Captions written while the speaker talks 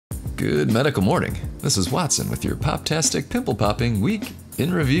Good medical morning. This is Watson with your Poptastic Pimple Popping Week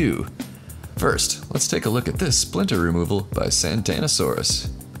in Review. First, let's take a look at this splinter removal by Santanosaurus.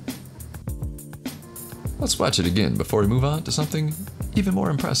 Let's watch it again before we move on to something even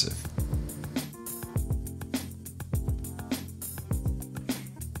more impressive.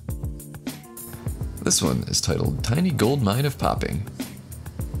 This one is titled Tiny Gold Mine of Popping.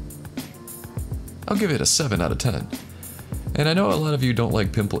 I'll give it a 7 out of 10. And I know a lot of you don't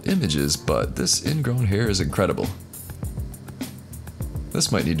like pimple images, but this ingrown hair is incredible.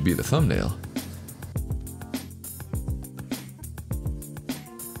 This might need to be the thumbnail.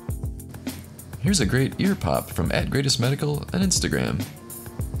 Here's a great ear pop from @GreatestMedical on Instagram.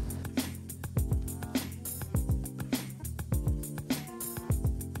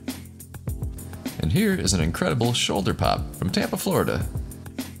 And here is an incredible shoulder pop from Tampa, Florida.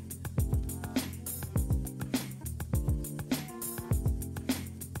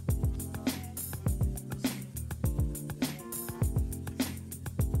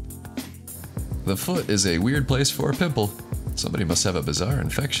 The foot is a weird place for a pimple. Somebody must have a bizarre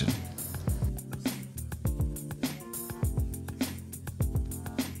infection.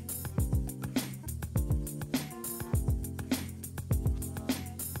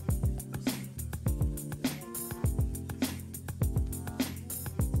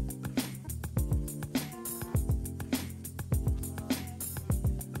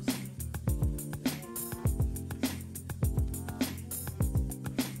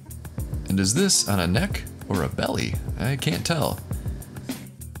 And is this on a neck or a belly? I can't tell.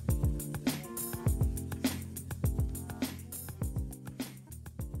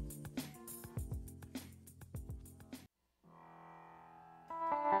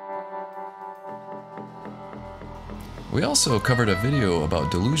 We also covered a video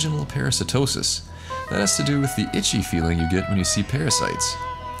about delusional parasitosis. That has to do with the itchy feeling you get when you see parasites.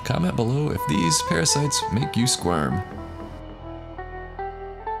 Comment below if these parasites make you squirm.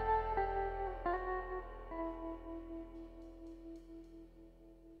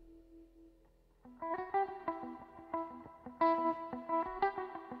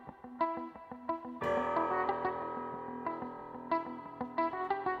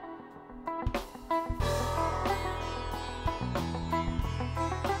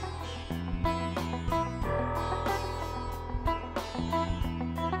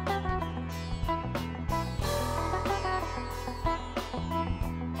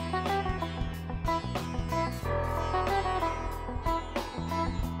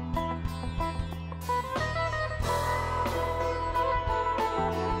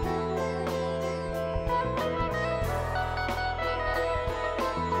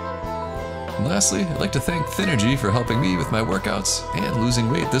 And lastly, I'd like to thank Thynergy for helping me with my workouts and losing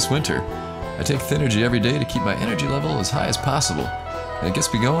weight this winter. I take Thynergy every day to keep my energy level as high as possible, and it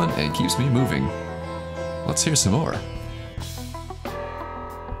gets me going and keeps me moving. Let's hear some more.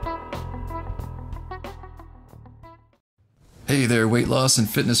 Hey there, weight loss and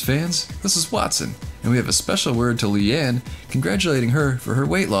fitness fans. This is Watson, and we have a special word to Leanne, congratulating her for her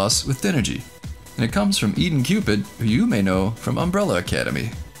weight loss with Thynergy. And it comes from Eden Cupid, who you may know from Umbrella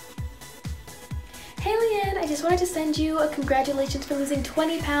Academy. I just wanted to send you a congratulations for losing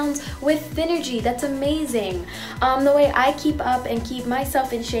 20 pounds with Thynergy. That's amazing. The way I keep up and keep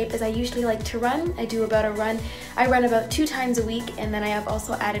myself in shape is I usually like to run. I run about 2 times a week, and then I have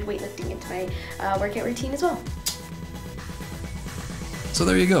also added weightlifting into my workout routine as well. So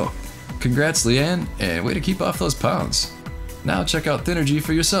there you go. Congrats, Leanne, and way to keep off those pounds. Now check out Thynergy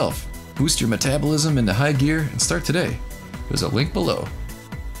for yourself. Boost your metabolism into high gear and start today. There's a link below.